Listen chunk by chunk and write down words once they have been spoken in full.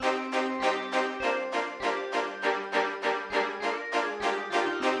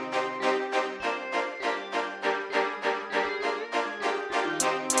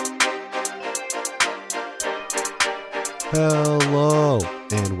Hello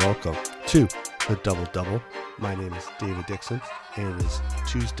and welcome to the Double Double. My name is David Dixon and it is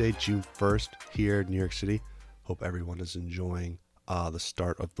Tuesday, June 1st here in New York City. Hope everyone is enjoying the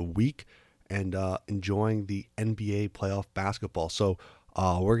start of the week and enjoying the NBA playoff basketball. So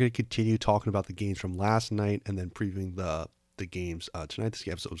we're going to continue talking about the games from last night and then previewing the games tonight. This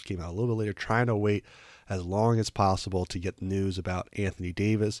episode came out a little bit later, trying to wait as long as possible to get news about Anthony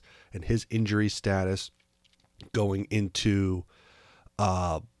Davis and his injury status going into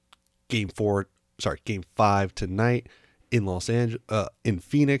game 5 tonight in Los Angeles, in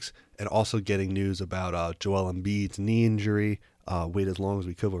Phoenix, and also getting news about Joel Embiid's knee injury. Wait as long as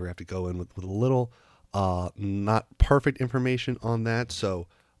we could, but we're going to have to go in with a little not perfect information on that. So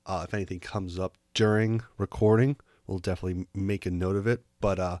if anything comes up during recording, we'll definitely make a note of it.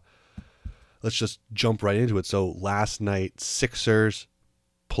 But let's just jump right into it. So last night, Sixers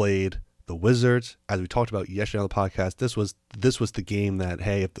played the Wizards. As we talked about yesterday on the podcast, this was the game that,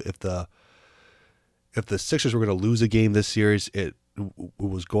 hey, if the Sixers were going to lose a game this series, it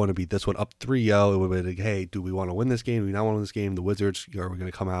was going to be this one up 3-0. It would be like, hey, do we want to win this game? Do we not want to win this game? The Wizards are going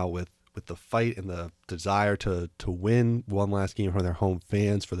to come out with the fight and the desire to win one last game from their home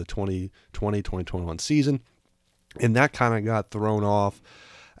fans for the 2020-2021 season. And that kind of got thrown off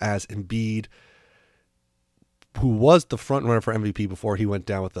as Embiid, who was the front runner for MVP before he went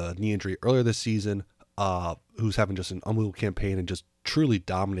down with a knee injury earlier this season, who's having just an unbelievable campaign and just truly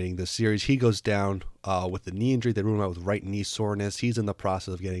dominating this series. He goes down with the knee injury. They ruled him out with right knee soreness. He's in the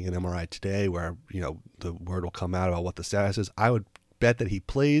process of getting an MRI today where, the word will come out about what the status is. I would bet that he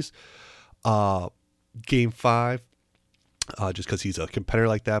plays game 5 just because he's a competitor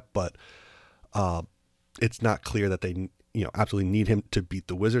like that, but it's not clear that they absolutely need him to beat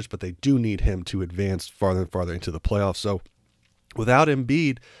the Wizards, but they do need him to advance farther and farther into the playoffs. So without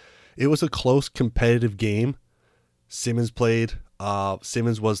Embiid, it was a close competitive game. Simmons played.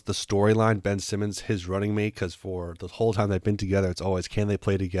 Simmons was the storyline. Ben Simmons, his running mate, because for the whole time they've been together, it's always, can they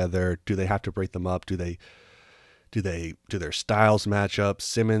play together? Do they have to break them up? Do their styles match up?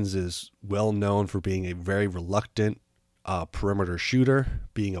 Simmons is well known for being a very reluctant perimeter shooter,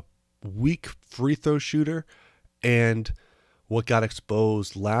 being a weak free throw shooter. And what got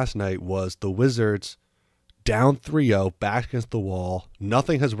exposed last night was the Wizards down 3-0, back against the wall.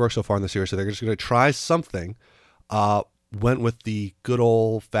 Nothing has worked so far in the series, so they're just going to try something. Went with the good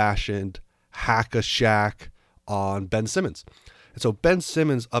old-fashioned hack-a-shack on Ben Simmons. And so Ben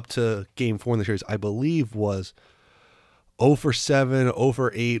Simmons, up to game 4 in the series, I believe was 0 for 7, 0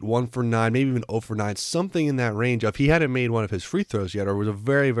 for 8, 1 for 9, maybe even 0 for 9, something in that range of he hadn't made one of his free throws yet, or it was a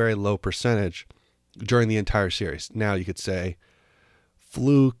very, very low percentage during the entire series. Now you could say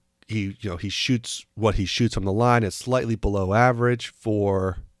fluke. He shoots what he shoots from the line. It's slightly below average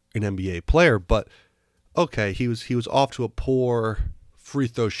for an NBA player, but okay, he was off to a poor free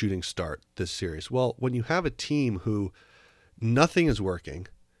throw shooting start this series. Well, when you have a team who nothing is working,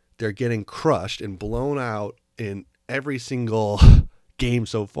 they're getting crushed and blown out in every single game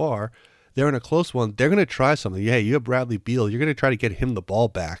so far. They're in a close one. They're going to try something. Yeah, you have Bradley Beal. You're going to try to get him the ball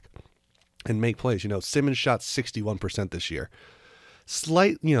back and make plays. Simmons shot 61% this year.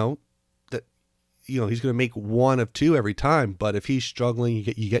 Slight, he's going to make 1 of 2 every time. But if he's struggling,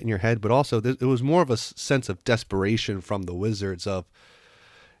 you get in your head. But also, it was more of a sense of desperation from the Wizards of,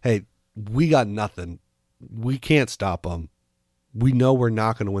 hey, we got nothing. We can't stop them. We know we're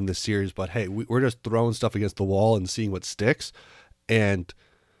not going to win this series, but hey, we're just throwing stuff against the wall and seeing what sticks. And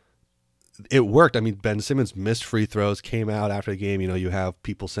it worked. I mean, Ben Simmons missed free throws, came out after the game. You have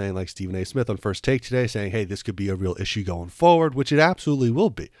people saying, like Stephen A. Smith on First Take today, saying, hey, this could be a real issue going forward, which it absolutely will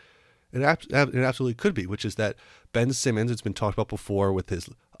be. It absolutely could be, which is that Ben Simmons, it's been talked about before with his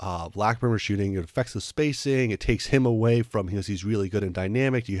lack of perimeter shooting, it affects the spacing, it takes him away from, he's really good and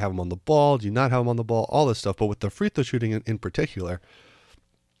dynamic. Do you have him on the ball? Do you not have him on the ball? All this stuff. But with the free throw shooting in particular,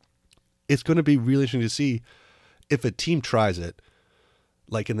 it's going to be really interesting to see if a team tries it.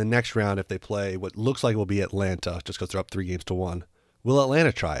 Like in the next round, if they play what looks like will be Atlanta, just because they're up 3-1, will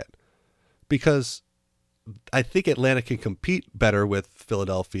Atlanta try it? Because I think Atlanta can compete better with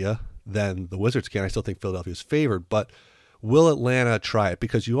Philadelphia than the Wizards can. I still think Philadelphia is favored, but will Atlanta try it?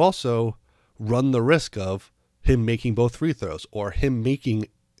 Because you also run the risk of him making both free throws or him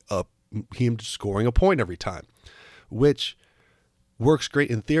scoring a point every time, which works great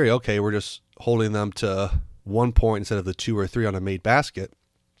in theory. Okay, we're just holding them to 1 point instead of the 2 or 3 on a made basket.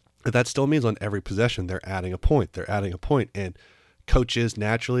 But that still means on every possession, they're adding a point. And coaches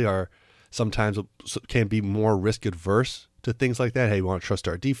naturally sometimes can be more risk adverse to things like that. Hey, we want to trust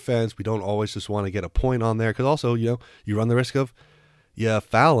our defense. We don't always just want to get a point on there. Because also, you run the risk of you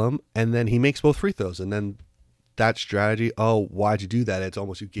foul him and then he makes both free throws. And then that strategy. Oh, why'd you do that? It's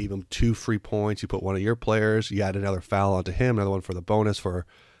almost you gave him 2 free points. You put one of your players. You add another foul onto him, another one for the bonus for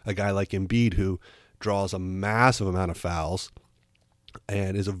a guy like Embiid who draws a massive amount of fouls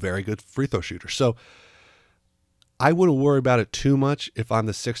and is a very good free throw shooter. So I wouldn't worry about it too much if I'm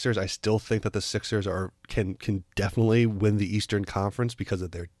the Sixers. I still think that the Sixers can definitely win the Eastern Conference because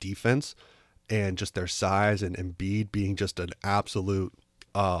of their defense and just their size, and Embiid being just an absolute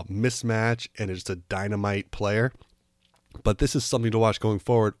mismatch and just a dynamite player. But this is something to watch going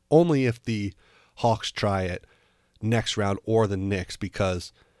forward, only if the Hawks try it next round or the Knicks,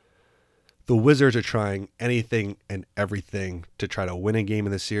 because the Wizards are trying anything and everything to try to win a game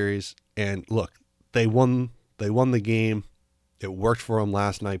in the series. And look, they won the game. It worked for them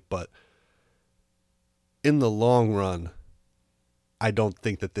last night, but in the long run, I don't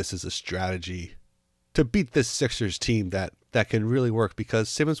think that this is a strategy to beat this Sixers team that can really work, because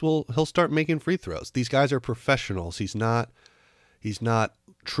Simmons he'll start making free throws. These guys are professionals. He's not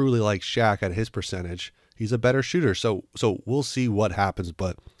truly like Shaq at his percentage. He's a better shooter. So we'll see what happens,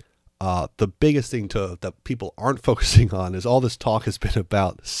 but the biggest thing that people aren't focusing on is all this talk has been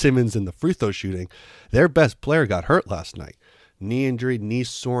about Simmons and the free throw shooting. Their best player got hurt last night. Knee injury, knee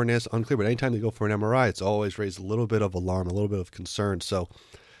soreness, unclear. But anytime they go for an MRI, it's always raised a little bit of alarm, a little bit of concern. So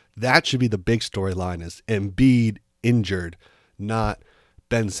that should be the big storyline, is Embiid injured, not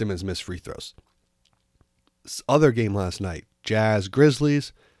Ben Simmons missed free throws. This other game last night, Jazz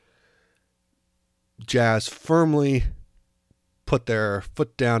Grizzlies. Jazz firmly put their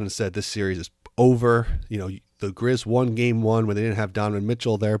foot down and said this series is over. You know, the Grizz won game 1 when they didn't have Donovan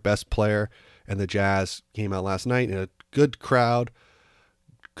Mitchell, their best player, and the Jazz came out last night in a good crowd,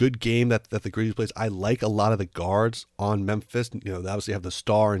 good game that the Grizzlies plays. I like a lot of the guards on Memphis. You know, they obviously have the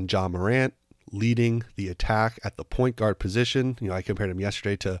star in Ja Morant leading the attack at the point guard position. You know, I compared him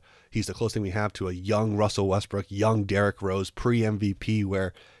yesterday to, he's the closest thing we have to a young Russell Westbrook, young Derrick Rose, pre-MVP,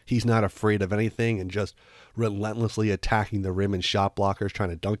 where he's not afraid of anything and just relentlessly attacking the rim and shot blockers, trying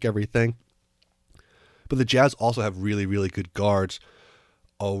to dunk everything. But the Jazz also have really, really good guards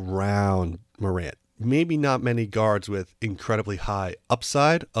around Morant. Maybe not many guards with incredibly high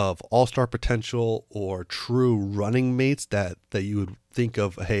upside of all-star potential or true running mates that you would think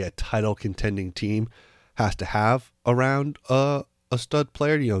of, hey, a title contending team has to have around a stud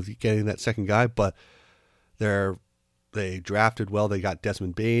player, you know, getting that second guy. But they drafted well. They got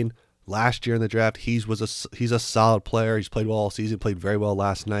Desmond Bane last year in the draft. He's a solid player. He's played well all season, played very well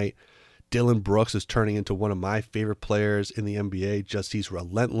last night. Dillon Brooks is turning into one of my favorite players in the NBA. Just, he's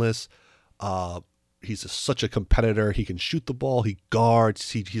relentless. He's such a competitor. He can shoot the ball. He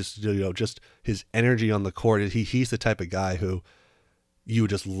guards. He's, you know, just his energy on the court. He's the type of guy who you would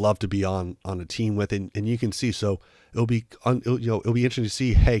just love to be on a team with, and you can see. So it'll be interesting to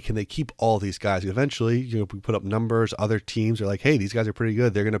see. Hey, can they keep all these guys? Eventually, you know, we put up numbers. Other teams are like, hey, these guys are pretty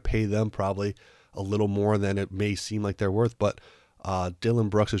good. They're going to pay them probably a little more than it may seem like they're worth. But Dillon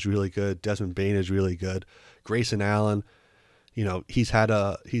Brooks is really good. Desmond Bane is really good. Grayson Allen. You know, he's had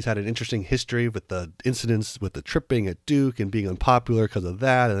an interesting history with the incidents with the tripping at Duke and being unpopular because of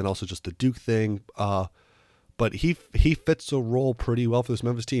that, and then also just the Duke thing. But he fits a role pretty well for this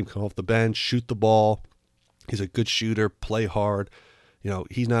Memphis team. Come off the bench, shoot the ball. He's a good shooter, play hard. You know,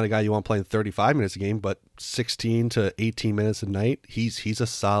 he's not a guy you want playing 35 minutes a game, but 16 to 18 minutes a night. He's a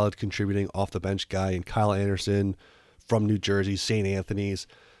solid contributing off the bench guy. And Kyle Anderson from New Jersey, St. Anthony's.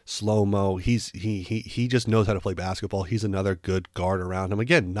 Slow-mo, he just knows how to play basketball. He's another good guard around him.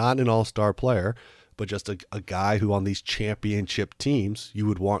 Again, not an all-star player, but just a guy who on these championship teams you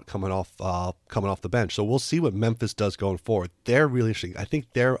would want coming off the bench. So we'll see what Memphis does going forward. They're really interesting. I think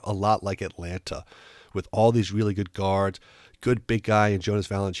they're a lot like Atlanta with all these really good guards, good big guy in Jonas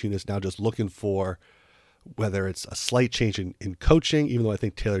Valanciunas, now just looking for whether it's a slight change in coaching, even though I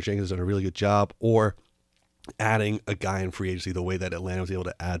think Taylor Jenkins has done a really good job, or adding a guy in free agency the way that Atlanta was able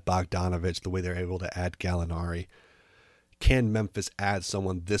to add Bogdanovich, the way they're able to add Gallinari. Can Memphis add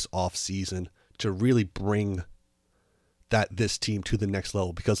someone this offseason to really bring this team to the next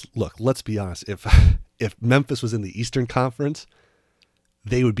level? Because look, let's be honest, if Memphis was in the Eastern Conference,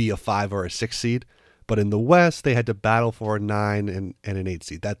 they would be a 5 or a 6 seed. But in the West, they had to battle for a 9 and an 8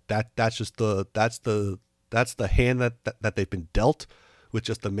 seed. That's the hand that they've been dealt with,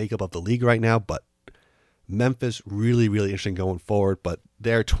 just the makeup of the league right now. But Memphis, really, really interesting going forward, but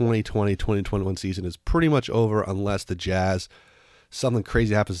their 2020-2021 season is pretty much over unless the Jazz, something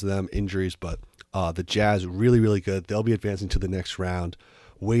crazy happens to them, injuries, but the Jazz, really, really good. They'll be advancing to the next round,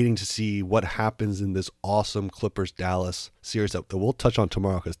 waiting to see what happens in this awesome Clippers-Dallas series that we'll touch on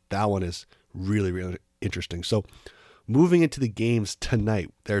tomorrow, because that one is really, really interesting. So moving into the games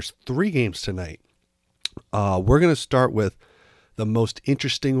tonight, there's 3 games tonight. We're going to start with the most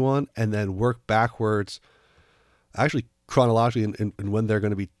interesting one and then work backwards, actually chronologically, in when they're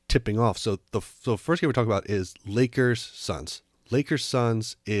going to be tipping off. So the first game we're talking about is Lakers-Suns.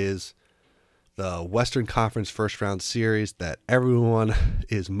 Lakers-Suns is the Western Conference first round series that everyone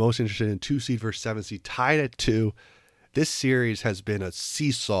is most interested in. 2 seed versus 7 seed, tied at 2. This series has been a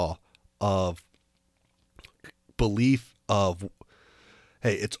seesaw of belief of,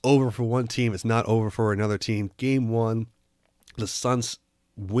 hey, it's over for one team, it's not over for another team. Game 1, the Suns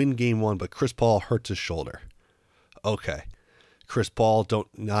win game 1, but Chris Paul hurts his shoulder. Okay, Chris Paul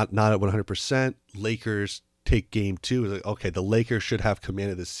not at 100%. Lakers take game 2. Like, okay, the Lakers should have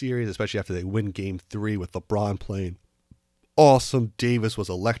commanded this series, especially after they win game 3 with LeBron playing awesome. Davis was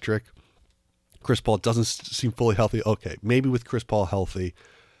electric. Chris Paul doesn't seem fully healthy. Okay, maybe with Chris Paul healthy,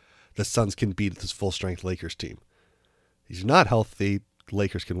 the Suns can beat this full-strength Lakers team. He's not healthy, the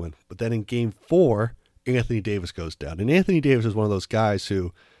Lakers can win. But then in game 4, Anthony Davis goes down. And Anthony Davis is one of those guys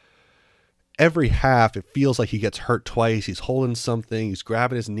who every half, it feels like he gets hurt twice. He's holding something. He's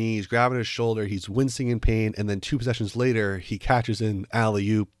grabbing his knee. He's grabbing his shoulder. He's wincing in pain. And then 2 possessions later, he catches an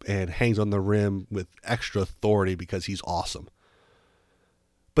alley-oop and hangs on the rim with extra authority because he's awesome.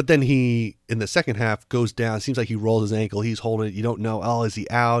 But then he, in the second half, goes down. It seems like he rolls his ankle. He's holding it. You don't know, oh, is he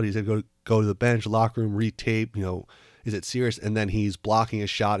out? He's going to go to the bench, locker room, retape. Is it serious? And then he's blocking a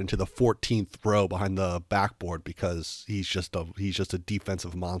shot into the 14th row behind the backboard because he's just a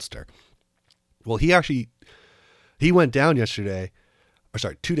defensive monster. Well, he went down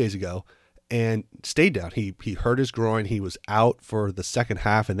 2 days ago, and stayed down. He hurt his groin. He was out for the second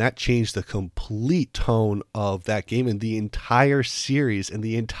half, and that changed the complete tone of that game and the entire series and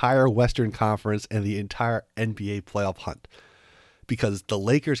the entire Western Conference and the entire NBA playoff hunt. Because the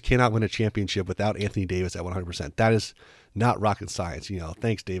Lakers cannot win a championship without Anthony Davis at 100%. That is not rocket science.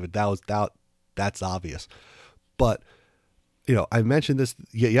 Thanks, David. That's obvious. But I mentioned this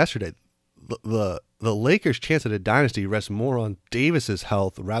yesterday. The Lakers' chance at a dynasty rests more on Davis's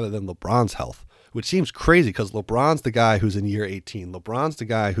health rather than LeBron's health, which seems crazy because LeBron's the guy who's in year 18. LeBron's the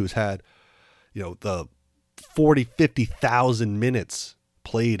guy who's had, the 40, 50,000 minutes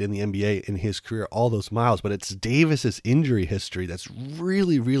played in the NBA in his career, all those miles. But it's Davis's injury history that's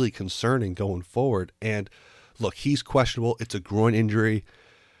really, really concerning going forward. And look, he's questionable. It's a groin injury.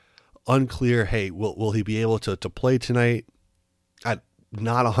 Unclear, hey, will he be able to play tonight?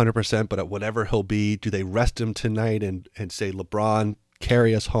 Not 100%, but at whatever he'll be. Do they rest him tonight and say, LeBron,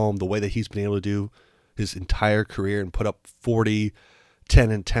 carry us home the way that he's been able to do his entire career and put up 40,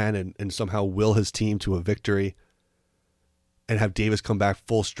 10 and 10 and somehow will his team to a victory, and have Davis come back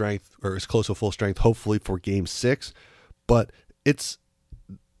full strength or as close to full strength, hopefully for game 6. But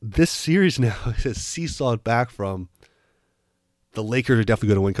this series now is seesawed back from the Lakers are definitely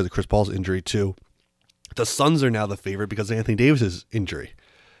going to win because of Chris Paul's injury too. The Suns are now the favorite because of Anthony Davis's injury.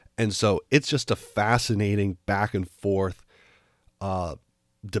 And so it's just a fascinating back and forth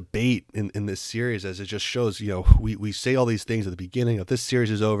debate in this series, as it just shows, we say all these things at the beginning of this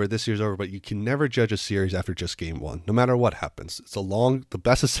series is over, but you can never judge a series after just game 1, no matter what happens. The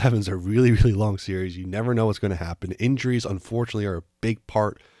best of 7s are really, really long series. You never know what's going to happen. Injuries, unfortunately, are a big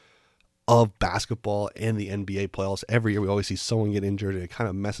part of basketball and the NBA playoffs. Every year we always see someone get injured and it kind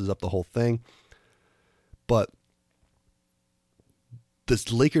of messes up the whole thing. But the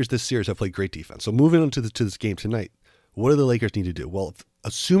Lakers this series have played great defense. So moving on to this game tonight, what do the Lakers need to do? Well,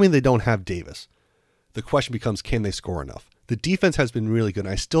 assuming they don't have Davis, the question becomes, can they score enough? The defense has been really good.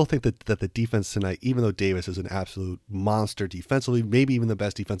 And I still think that the defense tonight, even though Davis is an absolute monster defensively, maybe even the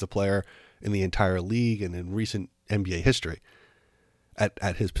best defensive player in the entire league and in recent NBA history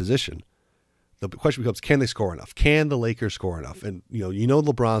at his position, the question becomes, can they score enough? Can the Lakers score enough? And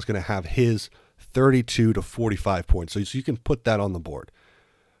LeBron's going to have his 32 to 45 points. So you can put that on the board.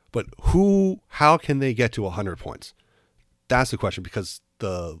 But how can they get to 100 points? That's the question, because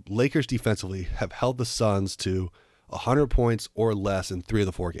the Lakers defensively have held the Suns to 100 points or less in 3 of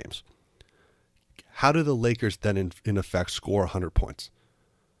the 4 games. How do the Lakers then in effect score 100 points?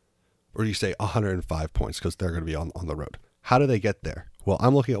 Or do you say 105 points because they're going to be on the road? How do they get there? Well,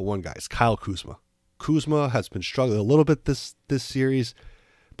 I'm looking at one guy. It's Kyle Kuzma. Kuzma has been struggling a little bit this series,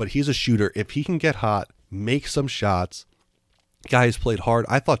 but he's a shooter. If he can get hot, make some shots, guy has played hard.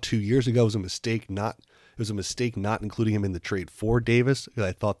 I thought 2 years ago was a mistake not including him in the trade for Davis.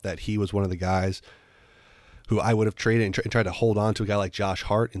 I thought that he was one of the guys who I would have traded and tried to hold on to a guy like Josh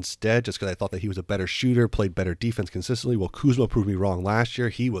Hart instead, just because I thought that he was a better shooter, played better defense consistently. Well, Kuzma proved me wrong last year.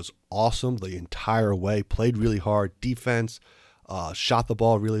 He was awesome the entire way, played really hard, defense, shot the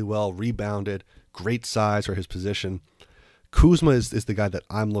ball really well, rebounded, great size for his position. Kuzma is the guy that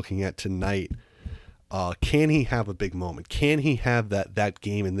I'm looking at tonight Can he have a big moment? Can he have that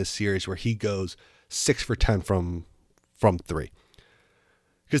game in this series where he goes 6 for 10 from 3?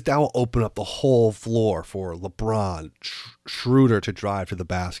 Because that will open up the whole floor for LeBron, Schroeder to drive to the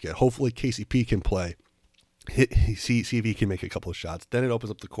basket. Hopefully KCP can play. See if he can make a couple of shots. Then it opens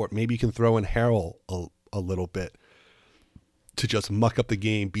up the court. Maybe you can throw in Harrell a little bit to just muck up the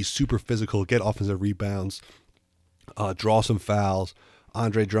game, be super physical, get offensive rebounds, draw some fouls.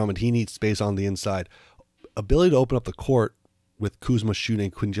 Andre Drummond, he needs space on the inside. Ability to open up the court with Kuzma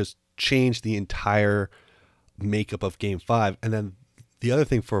shooting can just change the entire makeup of Game 5. And then the other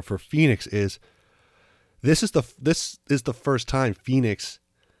thing for Phoenix is this is the first time Phoenix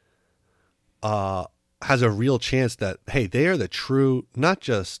has a real chance that, hey, they are the true, not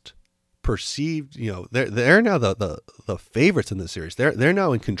just perceived, they're now the favorites in this series. They're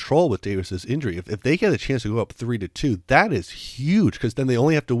now in control with Davis's injury. If they get a chance to go up 3-2, that is huge, because then they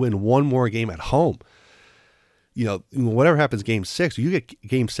only have to win one more game at home. Whatever happens Game 6, you get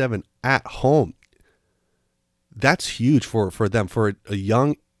Game 7 at home. That's huge for them, for a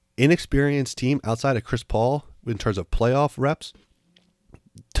young, inexperienced team outside of Chris Paul in terms of playoff reps.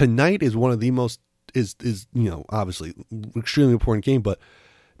 Tonight is one of the most is obviously extremely important game, but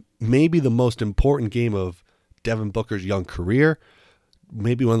maybe the most important game of Devin Booker's young career,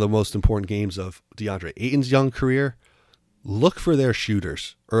 maybe one of the most important games of DeAndre Ayton's young career. Look for their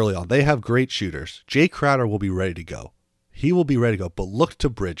shooters early on. They have great shooters. Jay Crowder will be ready to go. He will be ready to go, but look to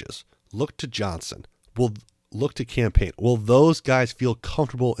Bridges. Look to Johnson. Look to Campaign. Will those guys feel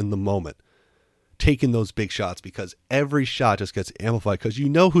comfortable in the moment taking those big shots? Because every shot just gets amplified because you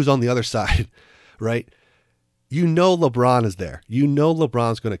know who's on the other side, right? You know LeBron is there. You know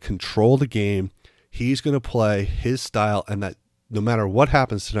LeBron's going to control the game. He's going to play his style, and that no matter what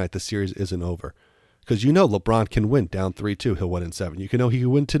happens tonight, the series isn't over. Because you know LeBron can win down 3-2. He'll win in 7. You can know he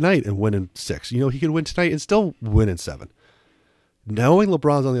can win tonight and win in 6. You know he can win tonight and still win in 7. Knowing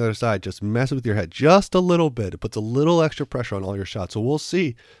LeBron's on the other side just messes with your head just a little bit. It puts a little extra pressure on all your shots. So we'll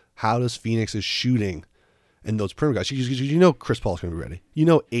see how does Phoenix's shooting and those perimeter guys. You know Chris Paul's going to be ready. You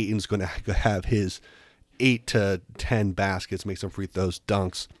know Ayton's going to have his 8 to 10 baskets, make some free throws,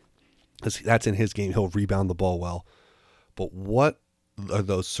 dunks. That's in his game. He'll rebound the ball well. But what are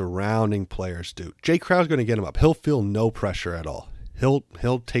those surrounding players do? Jay Crowder's going to get him up. He'll feel no pressure at all.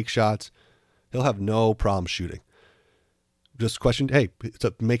 He'll take shots. He'll have no problem shooting. Just question, hey, it's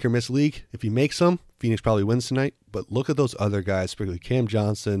a make or miss league. If he makes some, Phoenix probably wins tonight. But look at those other guys, particularly Cam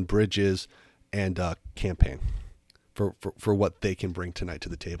Johnson, Bridges, and Campaign for what they can bring tonight to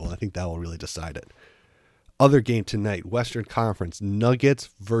the table. I think that will really decide it. Other game tonight, Western Conference, Nuggets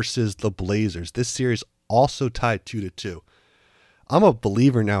versus the Blazers. This series also tied 2-2. I'm a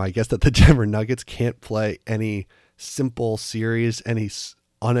believer now, I guess, that the Denver Nuggets can't play any simple series, any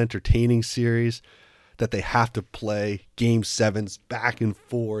unentertaining series, that they have to play Game 7s back and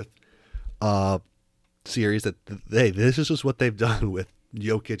forth series. This is just what they've done with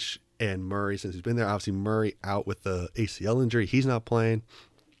Jokic and Murray since he's been there. Obviously, Murray out with the ACL injury. He's not playing.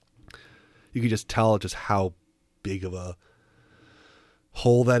 You can just tell just how big of a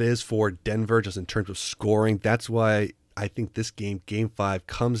hole that is for Denver just in terms of scoring. That's why I think this game, Game 5,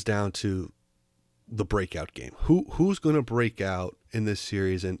 comes down to the breakout game. Who's going to break out in this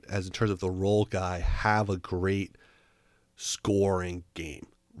series and as in terms of the role guy have a great scoring game,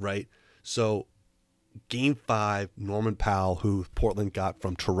 right? So Game 5, Norman Powell, who Portland got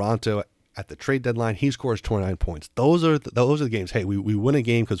from Toronto at the trade deadline, he scores 29 points. Those are the games. Hey, we win a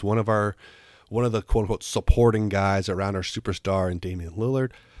game because one of the quote unquote supporting guys around our superstar and Damian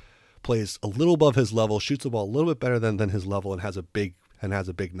Lillard plays a little above his level, shoots the ball a little bit better than his level, and has a big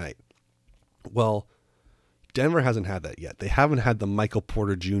night. Well, Denver hasn't had that yet. They haven't had the Michael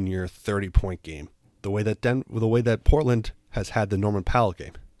Porter Jr. 30-point game the way that Portland has had the Norman Powell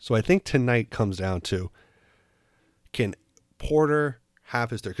game. So I think tonight comes down to, can Porter have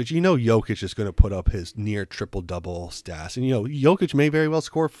his third? Because Jokic is going to put up his near triple-double stats. And Jokic may very well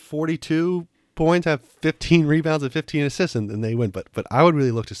score 42 points, have 15 rebounds and 15 assists, and they win. But I would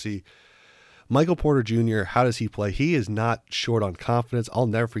really look to see Michael Porter Jr., how does he play? He is not short on confidence. I'll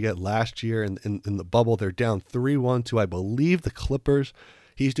never forget last year in the bubble, they're down 3-1 to, I believe, the Clippers.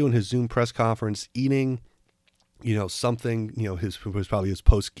 He's doing his Zoom press conference, eating, something, was probably his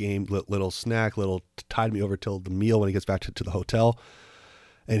post-game little snack, little tide me over till the meal when he gets back to the hotel.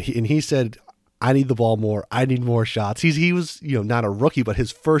 And he said, I need the ball more. I need more shots. He was, not a rookie, but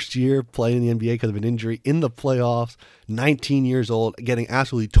his first year playing in the NBA because of an injury in the playoffs, 19 years old, getting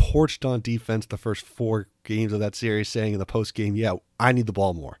absolutely torched on defense the first 4 games of that series, saying in the post game, yeah, I need the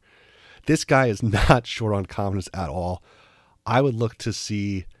ball more. This guy is not short on confidence at all. I would look to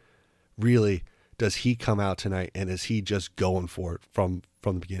see, really, does he come out tonight and is he just going for it from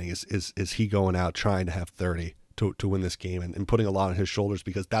the beginning? Is he going out trying to have 30 to win this game and putting a lot on his shoulders,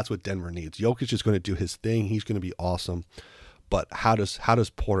 because that's what Denver needs. Jokic is going to do his thing. He's going to be awesome. But how does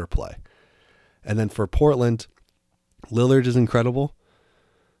Porter play? And then for Portland, Lillard is incredible.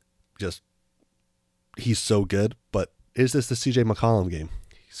 Just, he's so good. But is this the CJ McCollum game?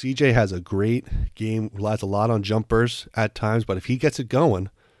 CJ has a great game, relies a lot on jumpers at times, but if he gets it going,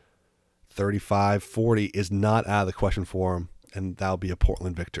 35, 40 is not out of the question for him, and that'll be a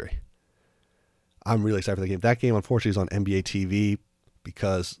Portland victory. I'm really excited for that game. That game, unfortunately, is on NBA TV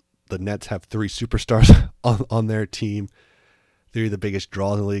because the Nets have 3 superstars on their team. 3 of the biggest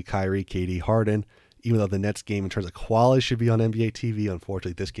draws in the league: Kyrie, KD, Harden. Even though the Nets game in terms of quality should be on NBA TV,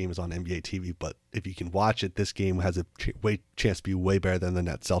 unfortunately, this game is on NBA TV. But if you can watch it, this game has a chance to be way better than the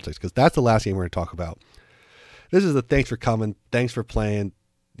Nets Celtics, because that's the last game we're going to talk about. This is the thanks for coming, thanks for playing,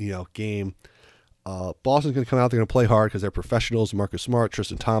 game. Boston's going to come out. They're going to play hard because they're professionals. Marcus Smart,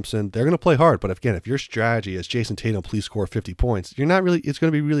 Tristan Thompson, they're going to play hard. But again, if your strategy is Jason Tatum, please score 50 points, it's going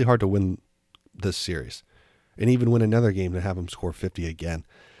to be really hard to win this series, and even win another game to have them score 50 again.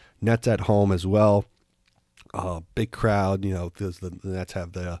 Nets at home as well. Big crowd, because the Nets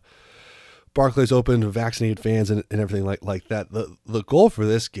have the Barclays Open, vaccinated fans and everything like that. The goal for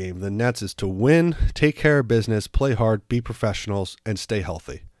this game, the Nets, is to win, take care of business, play hard, be professionals, and stay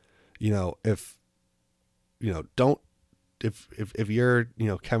healthy. If you're,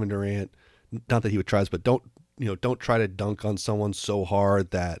 Kevin Durant, not that he would try this, but don't try to dunk on someone so hard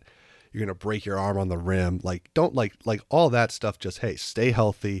that you're going to break your arm on the rim. Don't all that stuff. Just, hey, stay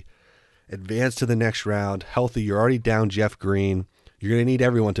healthy, advance to the next round, healthy. You're already down Jeff Green. You're going to need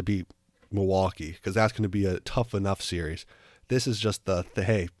everyone to beat Milwaukee, because that's going to be a tough enough series. This is just the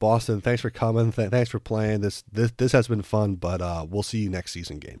hey, Boston, thanks for coming. Thanks for playing. This has been fun, but we'll see you next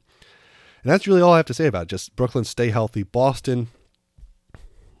season game. And that's really all I have to say about it. Just Brooklyn, stay healthy. Boston,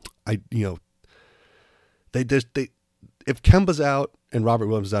 if Kemba's out and Robert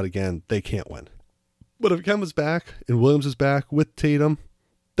Williams is out again, they can't win. But if Kemba's back and Williams is back with Tatum,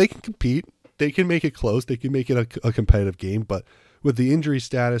 they can compete. They can make it close. They can make it a competitive game. But with the injury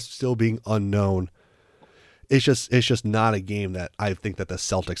status still being unknown, it's just not a game that I think that the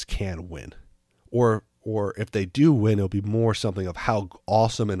Celtics can win. Or if they do win, it'll be more something of how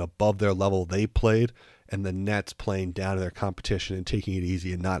awesome and above their level they played, and the Nets playing down to their competition and taking it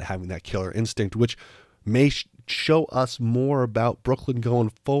easy and not having that killer instinct, which may show us more about Brooklyn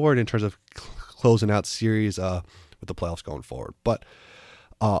going forward in terms of closing out series with the playoffs going forward. But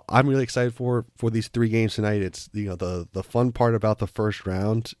I'm really excited for these 3 games tonight. It's the fun part about the first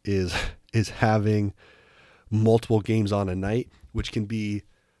round is having multiple games on a night, which can be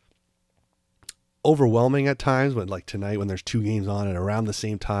overwhelming at times. When like tonight, when there's 2 games on at around the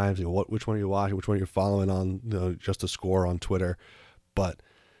same time, which one are you watching, which one are you following on just a score on Twitter. But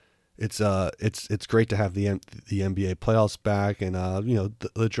it's great to have the NBA playoffs back, and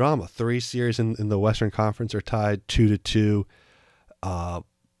the drama. 3 series in the Western Conference are tied 2-2.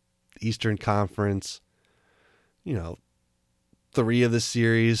 Eastern Conference, 3 of the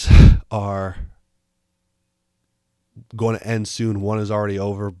series are going to end soon. 1 is already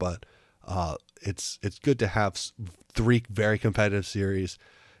over, but it's good to have 3 very competitive series,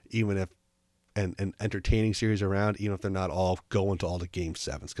 even if and entertaining series around, even if they're not all going to all the game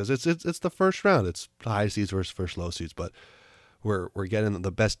 7s, because it's the first round. It's the high seeds versus first low seeds, but we're getting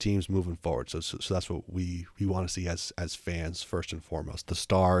the best teams moving forward. So that's what we want to see as fans, first and foremost. The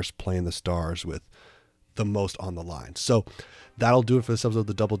stars playing the stars with the most on the line. So that'll do it for this episode of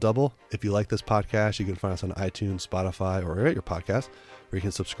the Double Double. If you like this podcast, you can find us on iTunes, Spotify, or at your podcast, where you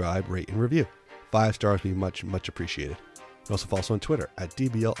can subscribe, rate, and review. 5 stars would be much, much appreciated. You can also follow us on Twitter at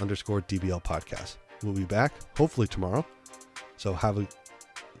DBL_DBL podcast. We'll be back hopefully tomorrow. So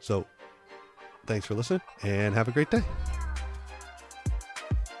thanks for listening and have a great day.